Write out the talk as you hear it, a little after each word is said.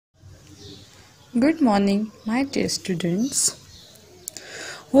Good morning, my dear students.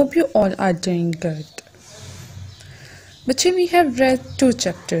 Hope you all are doing good. Bache, we have read two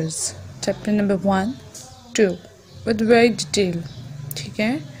chapters. Chapter number 1, 2, with very detail.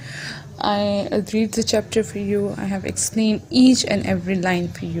 Okay? I'll read the chapter for you. I have explained each and every line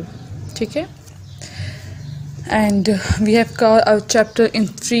for you. Okay? And we have covered our chapter in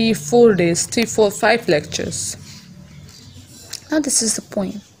 3-4 days, 3-4-5 lectures. Now this is the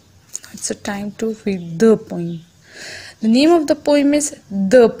poem. It's a time to read the poem. The name of the poem is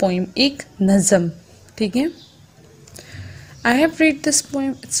The Poem, एक नज़म. ठीक है? I have read this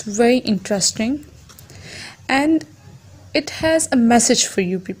poem. It's very interesting and it has a message for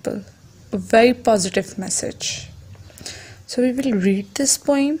you people, a very positive message. So we will read this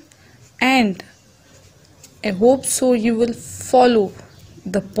poem and I hope so you will follow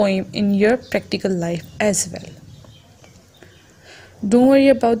the poem in your practical life as well. Don't worry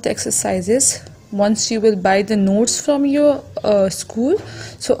about the exercises. Once you will buy the notes from your school,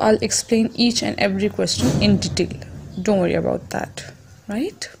 so I'll explain each and every question in detail. Don't worry about that,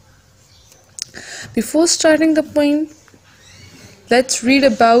 right? Before starting the poem, let's read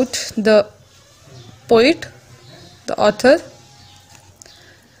about the poet, the author.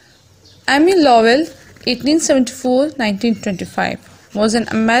 Amy Lowell, 1874-1925, was an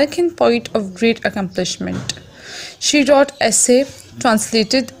American poet of great accomplishment. She wrote essays,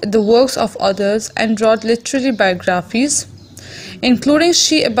 translated the works of others, and wrote literary biographies, including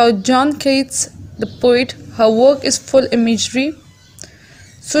she about John Keats, the poet. Her work is full imagery,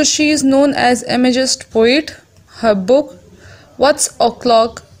 so she is known as Imagist poet. Her book, What's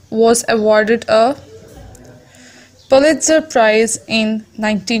O'Clock, was awarded a Pulitzer Prize in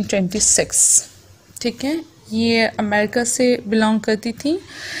 1926. ठीक है, ये America से belong करती थी.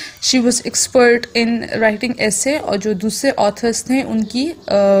 She was expert in writing ऐसे, और जो दूसरे ऑथर्स थे उनकी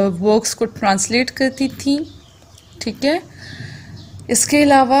वर्क्स को ट्रांसलेट करती थी. ठीक है, इसके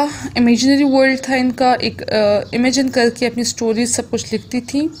अलावा इमेजिनरी वर्ल्ड था इनका, एक इमेजिन करके अपनी स्टोरीज सब कुछ लिखती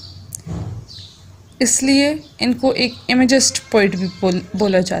थी, इसलिए इनको एक इमेजिस्ट पोइट भी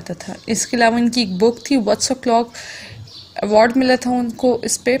बोला जाता था. इसके अलावा इनकी एक बुक थी व्हाट्स o'clock, अवार्ड मिला था उनको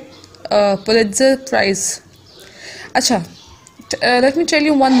इस पे, पुलित्जर प्राइज. अच्छा, let me tell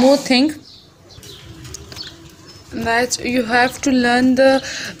you one more thing, that you have to learn the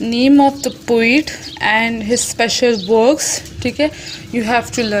name of the poet and his special works. ठीक है, you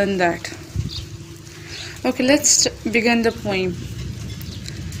have to learn that. Okay, let's begin the poem.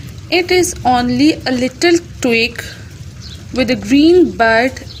 It is only a little twig with a green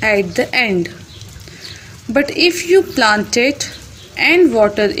bud at the end, but if you plant it and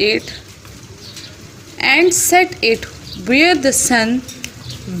water it and set it where the sun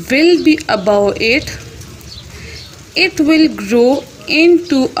will be above it, it will grow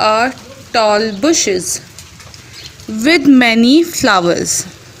into a tall bushes with many flowers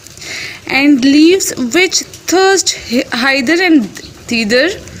and leaves which thirst hither and thither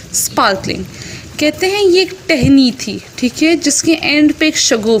sparkling. कहते हैं ये एक टहनी थी, ठीक है, जिसके and पे एक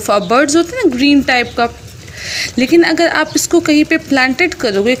शगुफा, बर्ड्स होते हैं ना ग्रीन टाइप का, लेकिन अगर आप इसको कहीं पे प्लांटेड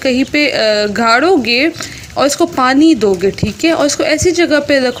करोगे, कहीं पे गाड़ोगे और इसको पानी दोगे, ठीक है, और इसको ऐसी जगह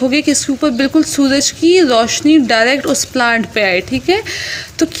पे रखोगे कि इसके ऊपर बिल्कुल सूरज की रोशनी डायरेक्ट उस प्लांट पे आए, ठीक है,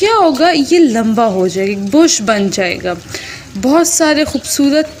 तो क्या होगा, ये लंबा हो जाएगा, बुश बन जाएगा, बहुत सारे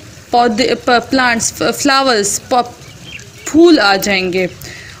खूबसूरत पौधे, प्लांट्स, फ्लावर्स, फूल आ जाएंगे,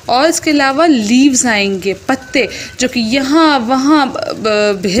 और इसके अलावा लीव्स आएंगे, पत्ते, जो कि यहाँ वहाँ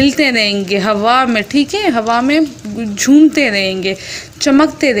हिलते रहेंगे हवा में, ठीक है, हवा में झूमते रहेंगे,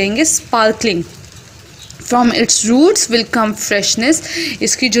 चमकते रहेंगे, sparkling. From its roots will come freshness,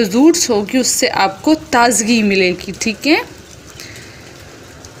 इसकी जो रूट्स होगी उससे आपको ताजगी मिलेगी, ठीक है.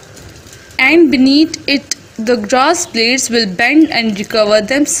 And beneath it the grass blades will bend and recover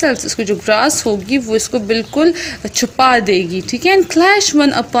themselves, इसको जो ग्रास होगी वो इसको बिल्कुल छुपा देगी, ठीक है. And clash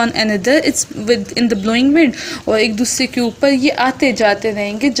one upon another it's with in the blowing wind, और एक दूसरे के ऊपर ये आते जाते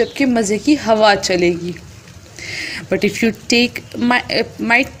रहेंगे जबकि मज़े की हवा चलेगी. But if you take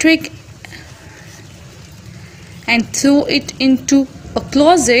my trick and throw it into a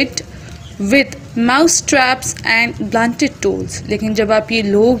closet with mouse traps and blunted tools. लेकिन जब आप ये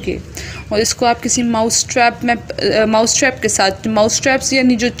लोगे और इसको आप किसी माउस ट्रैप के साथ, माउस ट्रैप्स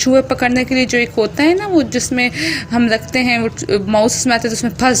यानी जो चूहे पकड़ने के लिए जो एक होता है ना, वो जिसमें हम रखते हैं, वो माउस में आता है तो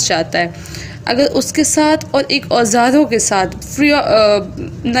उसमें फंस जाता है, अगर उसके साथ और एक औजारों के साथ फ्री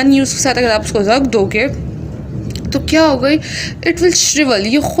नन यूज़ के साथ अगर आप उसको रख दोगे तो क्या हो गई, इट विल श्रिवल,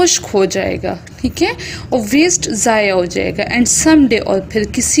 ये खुश्क हो जाएगा, ठीक है, और वेस्ट ज़ाया हो जाएगा। एंड सम डे, और फिर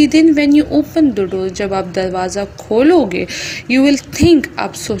किसी दिन, when you open the door, जब आप दरवाज़ा खोलोगे, यू विल थिंक,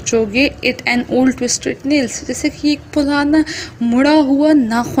 आप सोचोगे, it an old twisted nails, जैसे कि एक पुराना मुड़ा हुआ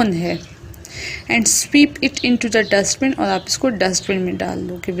नाखून है। And sweep it into the dustbin, और आप इसको डस्टबिन में डाल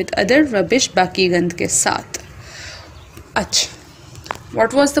दोगे विद अदर रबिश, बाकी गंद के साथ। अच्छा,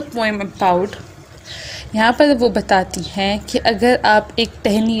 what was the poem about? यहाँ पर वो बताती हैं कि अगर आप एक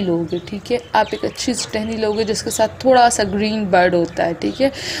टहनी लोगे, ठीक है, आप एक अच्छी सी टहनी लोगे जिसके साथ थोड़ा सा ग्रीन बर्ड होता है, ठीक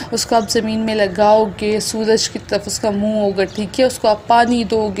है, उसको आप ज़मीन में लगाओगे, सूरज की तरफ उसका मुंह होगा, ठीक है, उसको आप पानी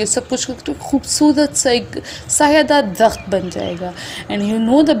दोगे, सब कुछ, तो खूबसूरत सा एक सायादार दरख्त बन जाएगा। And you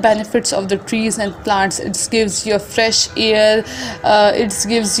know the benefits of the trees and plants, it's gives you a fresh air, it's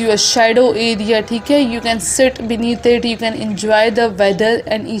gives you a shadow area, ठीक है, you can sit beneath it, you can enjoy the weather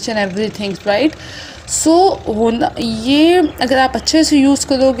and each and everything, right. सो होना ये, अगर आप अच्छे से use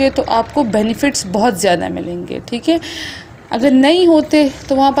करोगे तो आपको बेनिफिट्स बहुत ज़्यादा मिलेंगे, ठीक है। अगर नहीं होते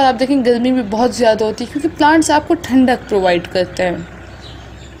तो वहाँ पर आप देखें गर्मी भी बहुत ज़्यादा होती है, क्योंकि प्लांट्स आपको ठंडक प्रोवाइड करते हैं।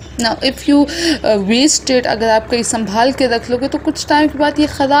 ना इफ़ यू वेस्ट इट, अगर आप कहीं संभाल के रख लोगे तो कुछ टाइम के बाद ये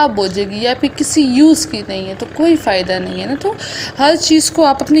ख़राब हो जाएगी या फिर किसी यूज़ की नहीं है, तो कोई फ़ायदा नहीं है ना। तो हर चीज़ को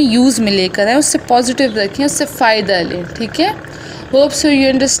आप अपने यूज़ में लेकर आएँ, उससे पॉजिटिव रखें, उससे फ़ायदा लें, ठीक है। Hope so you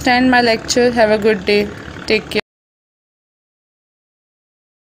understand my lecture. Have a good day. Take care.